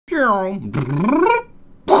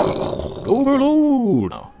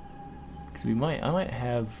Overload! No. Cause I might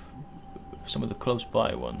have some of the close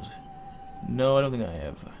by ones. No, I don't think I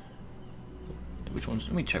have. Which ones?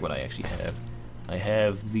 Let me check what I actually have. I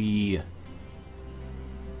have this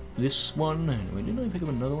one. Wait, didn't I pick up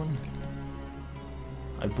another one?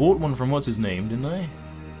 I bought one from what's his name, didn't I?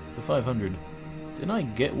 The 500. Didn't I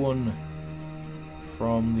get one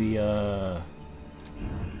from the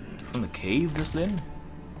cave just then?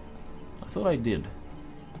 I thought I did.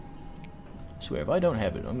 I swear, if I don't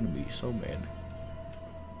have it, I'm gonna be so mad.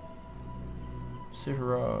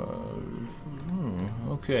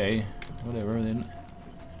 Okay, whatever then.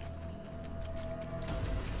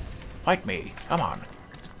 Fight me! Come on!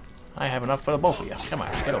 I have enough for the both of you. Come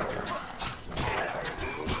on, get over here.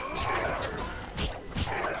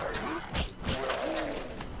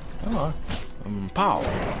 Come on. Pow!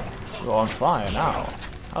 You're on fire now.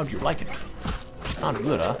 How'd you like it? Not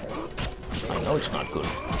good, huh? I know it's not good.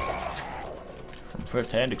 From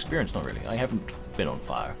first-hand experience, not really. I haven't been on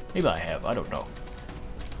fire. Maybe I have, I don't know.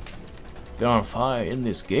 Been on fire in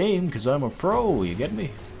this game because I'm a pro, you get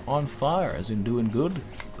me? On fire, as in doing good,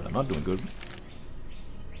 but I'm not doing good.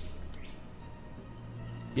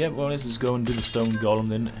 Yeah, well, let's just go and do the stone golem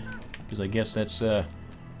then, because I guess that's the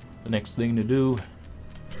next thing to do.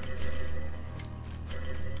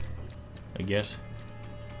 I guess.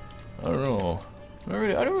 I don't know. I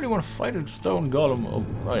don't really want to fight a stone golem. Oh,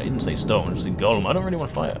 I didn't say stone, I said golem. I don't really want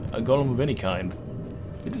to fight a golem of any kind.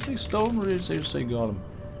 Did it say stone or did it just say golem?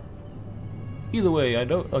 Either way, I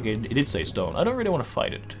don't... Okay, it did say stone. I don't really want to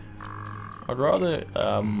fight it. I'd rather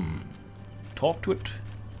talk to it,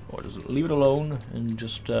 or just leave it alone and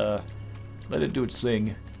just let it do its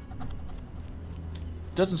thing.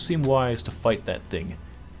 Doesn't seem wise to fight that thing.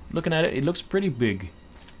 Looking at it, it looks pretty big.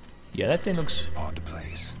 Yeah, that thing looks... Odd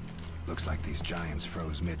place. Looks like these giants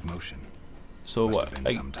froze mid-motion. So Must what? have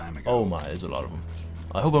been some time ago. Oh my, there's a lot of them.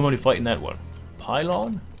 I hope I'm only fighting that one.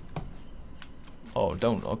 Pylon? Oh,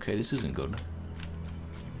 don't. Okay, this isn't good.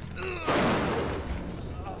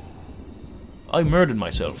 I murdered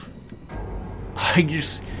myself. I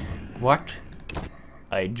just... What?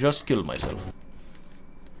 I just killed myself.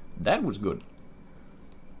 That was good.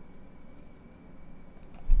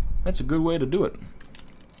 That's a good way to do it.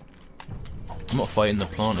 I'm not fighting the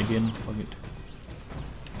plant again. Fuck it.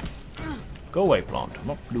 Go away, plant. I'm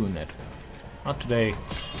not doing that. Not today.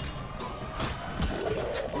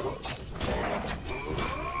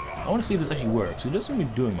 I want to see if this actually works. It doesn't seem to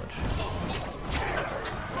be doing much.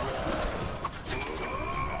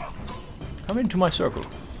 Come into my circle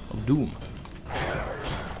of doom.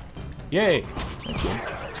 Yay! Thank you.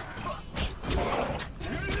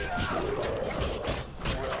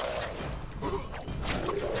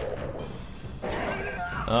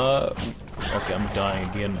 Okay, I'm dying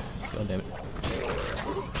again. God damn it.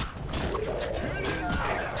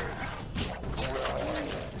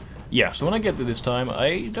 Yeah, so when I get to this time,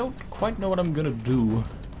 I don't quite know what I'm gonna do.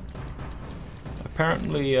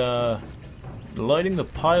 Apparently, lighting the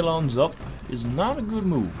pylons up is not a good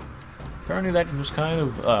move. Apparently that just kind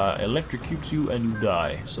of electrocutes you and you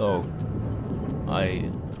die, so I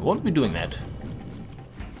won't be doing that.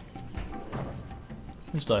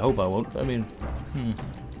 At least I hope I won't. I mean,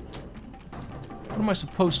 what am I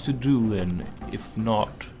supposed to do then, if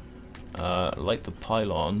not light the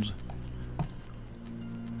pylons?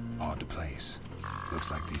 Odd place.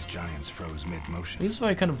 Looks like these giants froze mid-motion. I guess if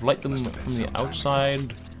I kind of light them from the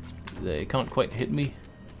outside, they can't quite hit me.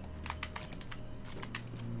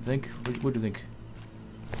 Think? What do you think?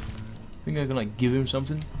 Think I can like give him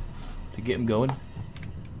something to get him going?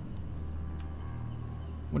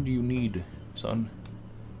 What do you need, son?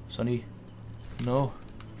 Sonny? No?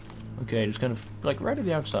 Okay, just kind of like right at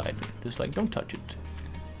the outside. Just like don't touch it.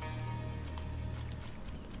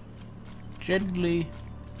 Gently,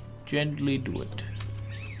 gently do it.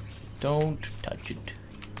 Don't touch it.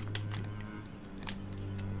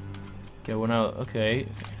 Okay, well now, okay.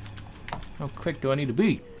 How quick do I need to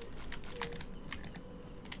be?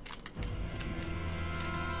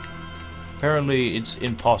 Apparently it's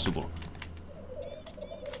impossible.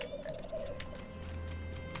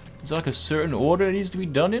 Is there like a certain order it needs to be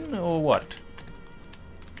done in, or what?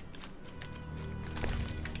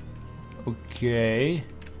 Okay.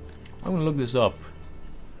 I'm gonna look this up.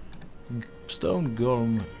 Stone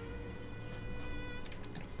Golem.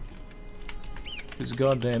 This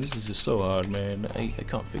goddamn, this is just so hard, man. I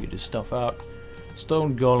can't figure this stuff out.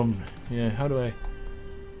 Stone Golem. Yeah, how do I...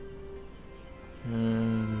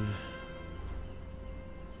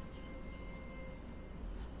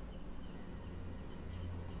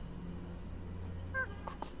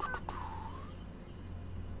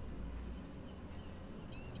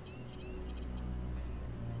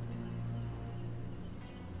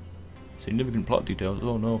 Significant plot details.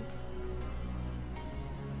 Oh no.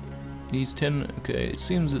 Needs 10. Okay, it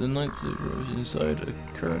seems that the knights that rose inside a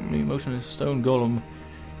currently motionless stone golem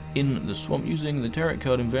in the swamp. Using the tarot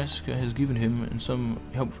card Investigator has given him and some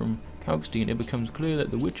help from Kalkstein, it becomes clear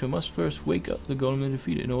that the Witcher must first wake up the golem and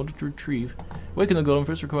defeat it in order to retrieve. Waking the golem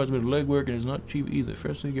first requires a bit of legwork and is not cheap either.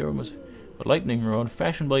 Firstly, Geralt must a lightning rod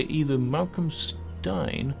fashioned by either Malcolm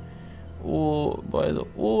Stein or by the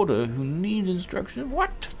Order, who needs instruction.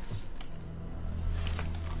 What?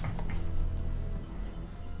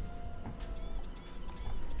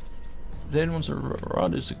 Then once a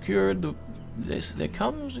rod is secured, there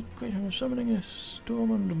comes the question of summoning a storm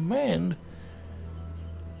on demand.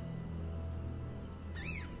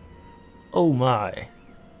 Oh my.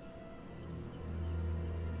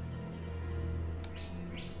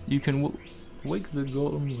 You can wake the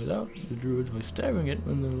golem without the druids by stabbing it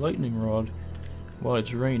with the lightning rod while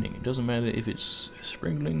it's raining. It doesn't matter if it's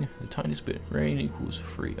sprinkling the tiniest bit. Rain equals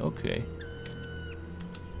free. Okay.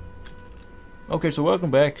 Okay, so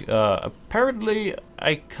welcome back. Apparently,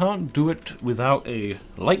 I can't do it without a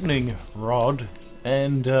lightning rod,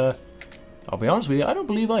 and I'll be honest with you, I don't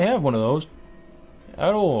believe I have one of those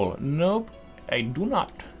at all. Nope, I do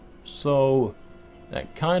not. So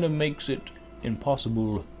that kind of makes it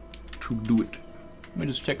impossible to do it. Let me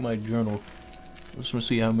just check my journal. I just want to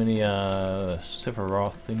see how many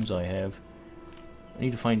Sephiroth things I have. I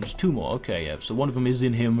need to find just 2 more. Okay, yeah, so one of them is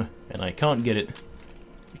in him, and I can't get it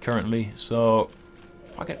currently, so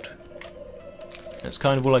fuck it. That's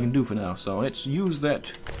kind of all I can do for now. So let's use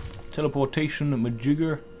that teleportation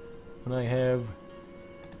majigger that I have.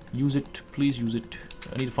 Use it, please use it.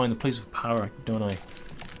 I need to find the place of power, don't I?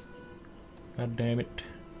 God damn it.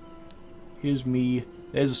 Here's me.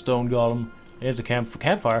 There's a stone golem. There's a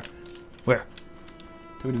campfire. Where?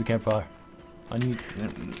 Take me to the campfire. I need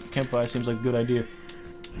campfire. Seems like a good idea.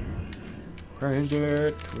 Where is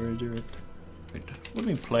it? Where is it? Wait, what do you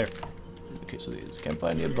mean player? Okay, so there's a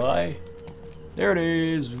campfire nearby. There it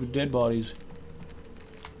is, with dead bodies.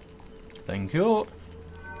 Thank you.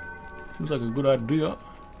 Seems like a good idea.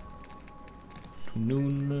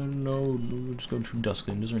 Noon, no, we'll just go to dusk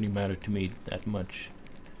then. Doesn't really matter to me that much.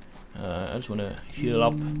 I just want to heal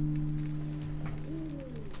up.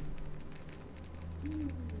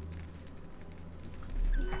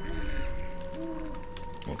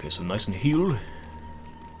 Okay, so nice and healed.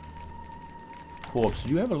 Corpse, do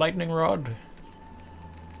you have a lightning rod?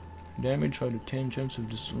 Damage 5 to 10, chance of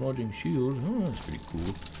dislodging shield. Oh, that's pretty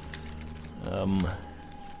cool.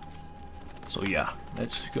 So yeah,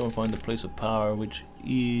 let's go and find the place of power, which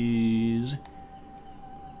is...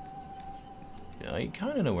 I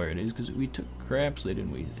kind of know where it is, because we took crabs,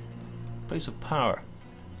 didn't we? Place of power.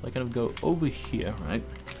 So I kind of go over here, right?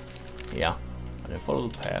 Yeah, and then follow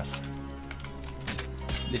the path.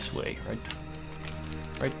 This way, right?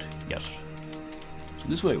 Right? Yes. So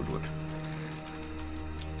this way would work.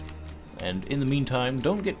 And in the meantime,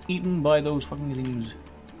 don't get eaten by those fucking things.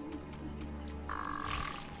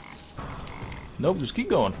 Nope, just keep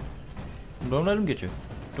going. Don't let them get you.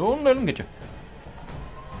 Don't let them get you.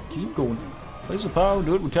 Keep going. Place of power,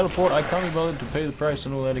 do it with teleport. I can't be bothered to pay the price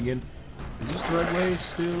and all that again. Is this the right way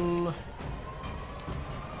still?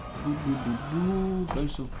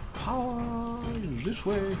 Place of power is this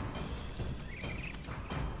way.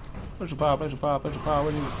 Place of power, place of power, place of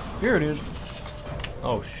power. Here it is.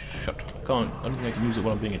 Oh, shut. I can't. I don't think I can use it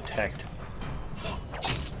while I'm being attacked.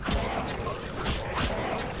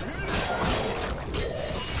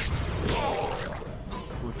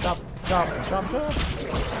 Chop, chop, chop, chop.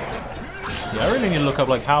 Yeah, I really need to look up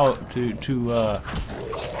like how to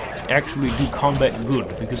actually do combat good,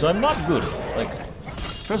 because I'm not good. Like,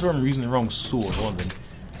 first of all, I'm using the wrong sword. One thing.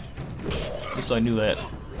 At least I knew that.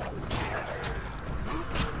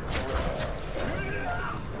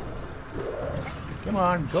 Come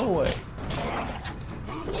on, go away.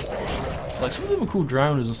 Like, some of them are called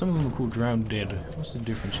drowners and some of them are called drowned dead. What's the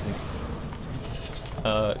difference, you think?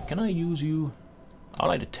 Can I use you? I'd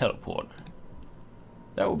like to teleport.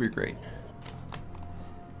 That would be great.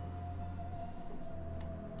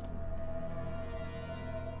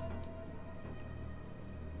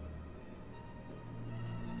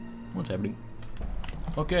 What's happening?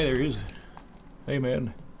 Okay, there he is. Hey,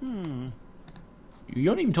 man.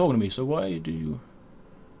 You're not even talking to me, so why do you...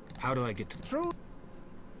 How do I get through?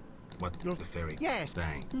 What the fairy? Yes.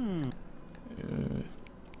 Thing.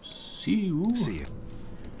 See you. See you.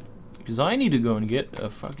 Because I need to go and get a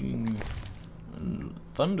fucking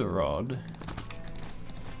thunder rod.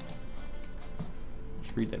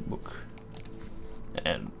 Let's read that book.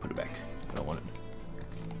 And put it back. I don't want it.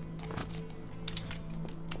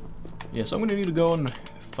 Yeah, so I'm gonna need to go and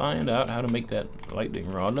find out how to make that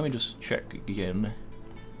lightning rod. Let me just check again.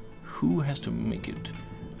 Who has to make it?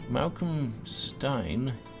 Malcolm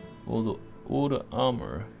Stein or the Order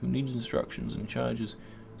Armor, who needs instructions and charges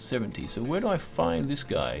 70. So where do I find this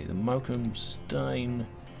guy? The Malcolm Stein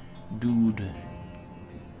dude.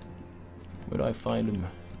 Where do I find him?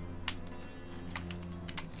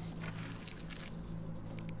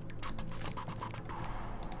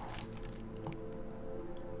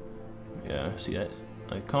 Yeah, see that?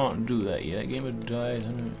 I can't do that yet. Gamer died,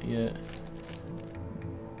 yet.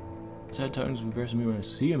 Sad times versus me when I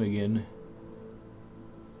see him again.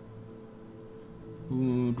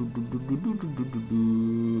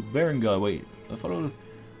 Berengar, wait. I followed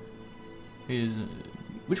his...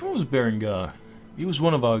 which one was Berengar? He was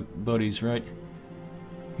one of our buddies, right?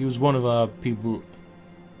 He was one of our people.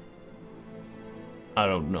 I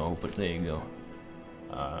don't know, but there you go.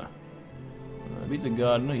 I beat the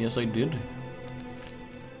gardener, yes I did.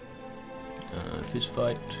 Fist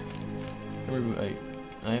fight.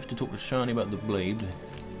 I have to talk to Shani about the blade.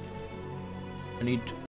 I need